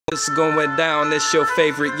What's going down? It's your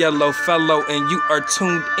favorite yellow fellow, and you are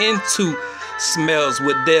tuned into Smells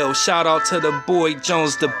with Dale. Shout out to the boy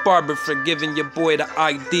Jones the barber for giving your boy the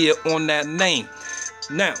idea on that name.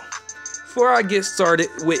 Now, before I get started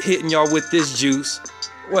with hitting y'all with this juice,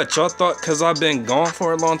 what y'all thought? Cause I've been gone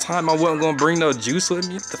for a long time, I wasn't gonna bring no juice with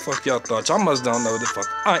me. What the fuck y'all thought? Y'all must don't know the fuck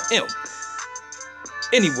I am.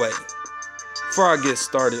 Anyway, before I get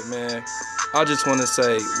started, man, I just want to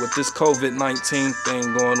say, with this COVID-19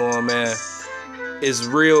 thing going on, man, it's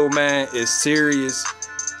real, man. It's serious.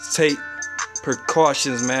 Take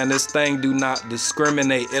precautions, man. This thing do not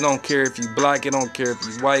discriminate. It don't care if you black. It don't care if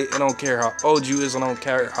you white. It don't care how old you is. It don't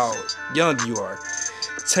care how young you are.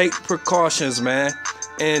 Take precautions, man.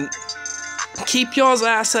 And keep y'all's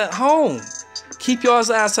ass at home. Keep y'all's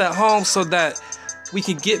ass at home so that we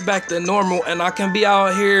can get back to normal and I can be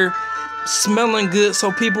out here smelling good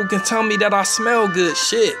so people can tell me that I smell good.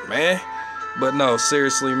 Shit, man. But no,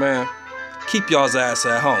 seriously, man, keep y'all's ass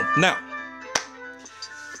at home. Now,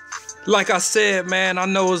 like I said, man, I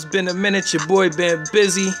know it's been a minute. Your boy been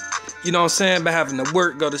busy, you know what I'm saying, been having to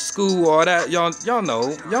work, go to school, all that. Y'all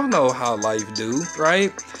know how life do,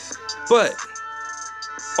 right? But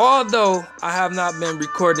although I have not been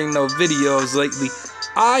recording no videos lately,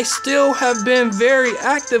 I still have been very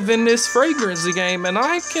active in this fragrance game, and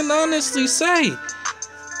I can honestly say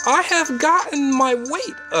I have gotten my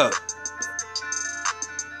weight up.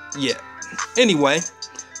 Yeah. Anyway,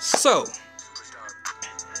 so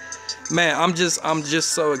man, I'm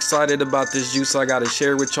just so excited about this juice I gotta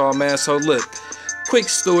share with y'all, man. So look, quick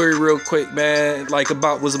story real quick, man, like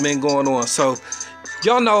about what's been going on. So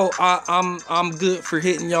y'all know I'm good for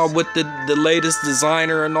hitting y'all with the latest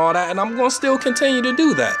designer and all that, and I'm gonna still continue to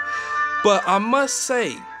do that. But I must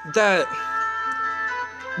say that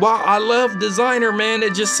while I love designer, man,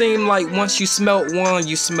 it just seemed like once you smelt one,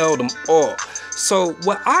 you smelled them all. So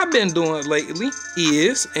what I've been doing lately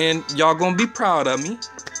is, and y'all gonna be proud of me,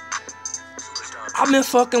 I've been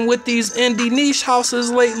fucking with these indie niche houses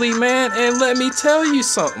lately, man, and let me tell you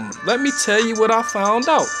something. Let me tell you what I found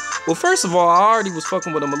out. Well, first of all, I already was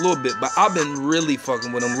fucking with them a little bit, but I've been really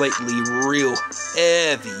fucking with them lately real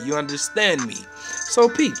heavy. You understand me? So,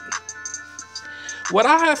 Pete, what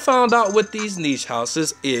I have found out with these niche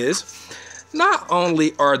houses is not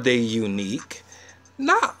only are they unique,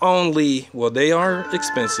 not only, well, they are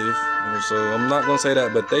expensive, so I'm not going to say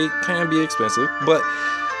that, but they can be expensive, but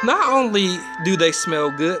not only do they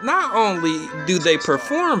smell good, not only do they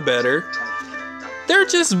perform better, they're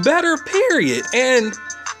just better, period. And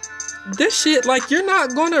this shit, like, you're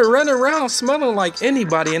not gonna run around smelling like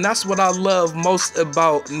anybody, and that's what I love most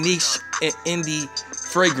about niche and indie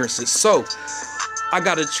fragrances. So I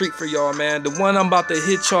got a treat for y'all, man. The one I'm about to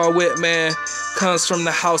hit y'all with, man, comes from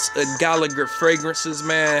the house of Gallagher fragrances,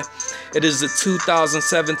 man. It is a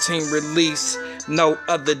 2017 release, no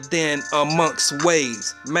other than Amongst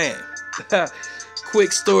Waves, man.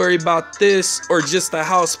 Quick story about this, or just the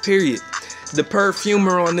house, period. The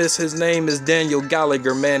perfumer on this, his name is Daniel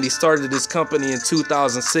Gallagher, man. He started his company in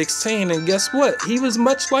 2016, and guess what? He was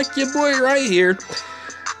much like your boy right here.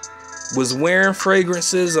 Was wearing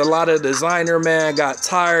fragrances. A lot of designer, man, got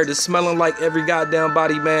tired of smelling like every goddamn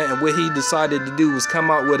body, man. And what he decided to do was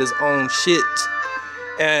come out with his own shit.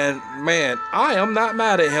 And man, I am not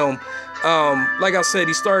mad at him. Like I said,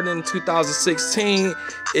 he started in 2016.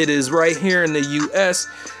 It is right here in the US.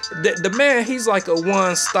 The man, he's like a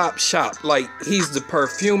one-stop shop. Like, he's the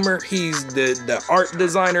perfumer, he's the art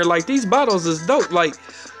designer. Like, these bottles is dope. Like,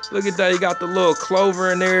 look at that, you got the little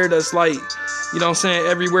clover in there that's like, you know what I'm saying,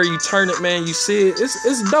 everywhere you turn it, man, you see it.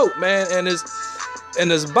 It's dope, man. And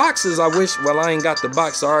his boxes, I wish, well, I ain't got the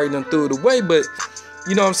box, I already done threw it away, but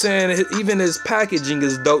you know what I'm saying, even his packaging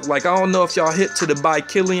is dope. Like, I don't know if y'all hit to the By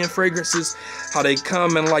Killian fragrances, how they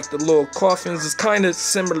come in like the little coffins. It's kind of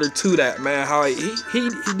similar to that, man, how he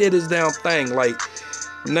did his damn thing. Like,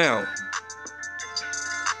 now,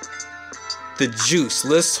 the juice.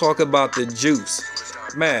 Let's talk about the juice,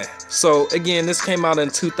 man. So again, this came out in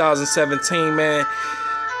 2017, man.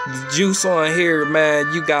 The juice on here,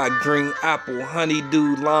 man, you got green apple,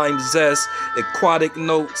 honeydew, lime zest, aquatic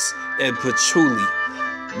notes, and patchouli.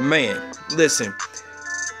 Man, listen,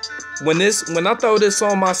 when I throw this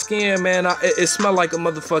on my skin, man, it smelled like a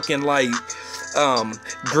motherfucking, like,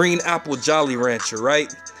 green apple Jolly Rancher,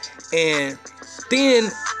 right? And then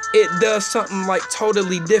it does something like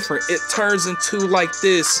totally different. It turns into like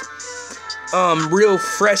this real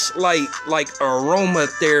fresh, like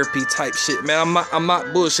aromatherapy type shit, man. I'm not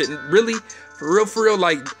bullshitting. Really, For real,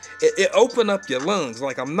 like, it open up your lungs.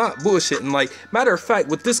 Like, I'm not bullshitting. Like, matter of fact,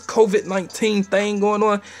 with this COVID-19 thing going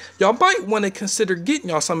on, y'all might want to consider getting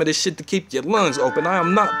y'all some of this shit to keep your lungs open. I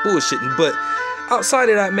am not bullshitting. But outside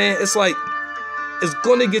of that, man, it's like, it's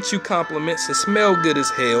gonna get you compliments. It smell good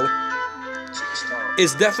as hell.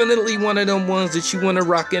 It's definitely one of them ones that you want to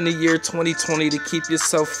rock in the year 2020 to keep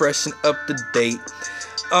yourself fresh and up to date.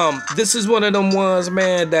 This is one of them ones,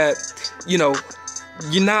 man, that, you know,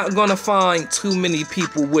 you're not gonna find too many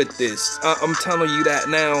people with this. I'm telling you that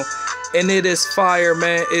now. And it is fire,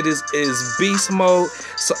 man. It is beast mode.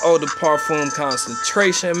 So, oh, the parfum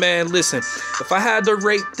concentration, man. Listen, if I had to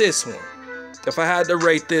rate this one,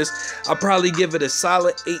 I'd probably give it a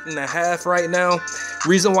solid 8.5 right now.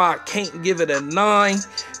 Reason why I can't give it a 9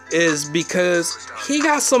 is because he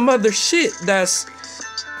got some other shit that's,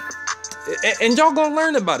 and y'all gonna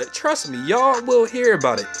learn about it. Trust me, y'all will hear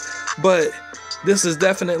about it. But this is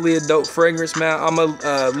definitely a dope fragrance, man. I'm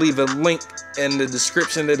gonna leave a link in the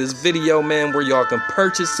description of this video, man, where y'all can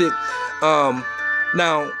purchase it.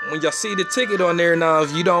 Now, when y'all see the ticket on there, now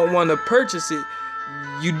if you don't want to purchase it,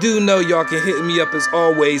 you do know y'all can hit me up as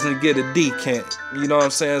always and get a decant. You know what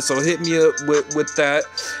I'm saying? So hit me up with that,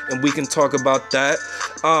 and we can talk about that.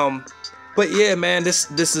 But yeah, man,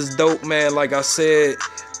 this is dope, man. Like I said,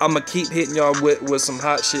 I'm gonna keep hitting y'all with some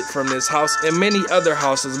hot shit from this house and many other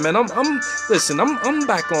houses, man. Listen, I'm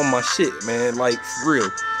back on my shit, man. Like, for real.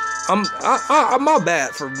 I'm my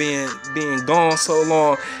bad for being gone so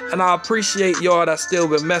long, and I appreciate y'all that still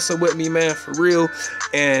been messing with me, man, for real,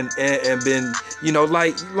 and been, you know,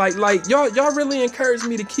 like y'all really encouraged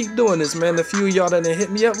me to keep doing this, man. A few of y'all that done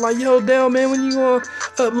hit me up like, yo, damn, man, when you gonna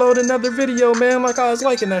upload another video, man? Like, I was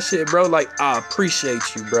liking that shit, bro. Like, I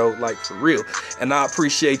appreciate you, bro, like, for real, and I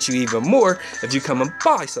appreciate you even more if you come and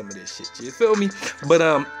buy some of this shit. You feel me? But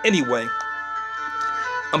anyway,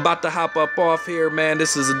 I'm about to hop up off here, man.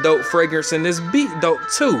 This is a dope fragrance, and this beat dope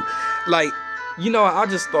too. Like, you know, I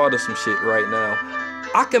just thought of some shit right now.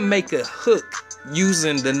 I can make a hook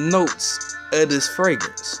using the notes of this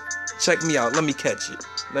fragrance. Check me out. Let me catch it.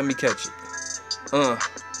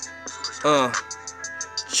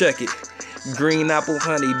 Check it. Green apple,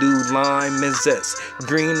 honeydew, lime, and zest.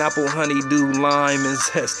 Green apple, honeydew, lime, and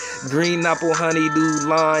zest. Green apple, honeydew,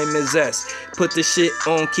 lime, and zest. Put the shit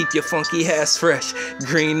on, keep your funky ass fresh.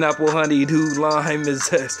 Green apple, honeydew, lime, and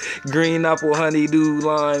zest. Green apple, honeydew,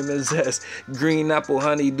 lime, and zest. Green apple,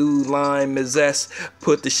 honeydew, lime, and zest.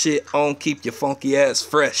 Put the shit on, keep your funky ass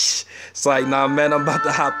fresh. It's like, nah, man, I'm about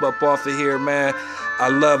to hop up off of here, man. I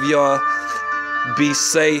love y'all. Be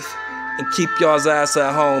safe. And keep y'all's ass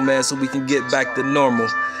at home, man, so we can get back to normal.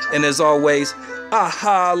 And as always, I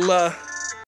holla.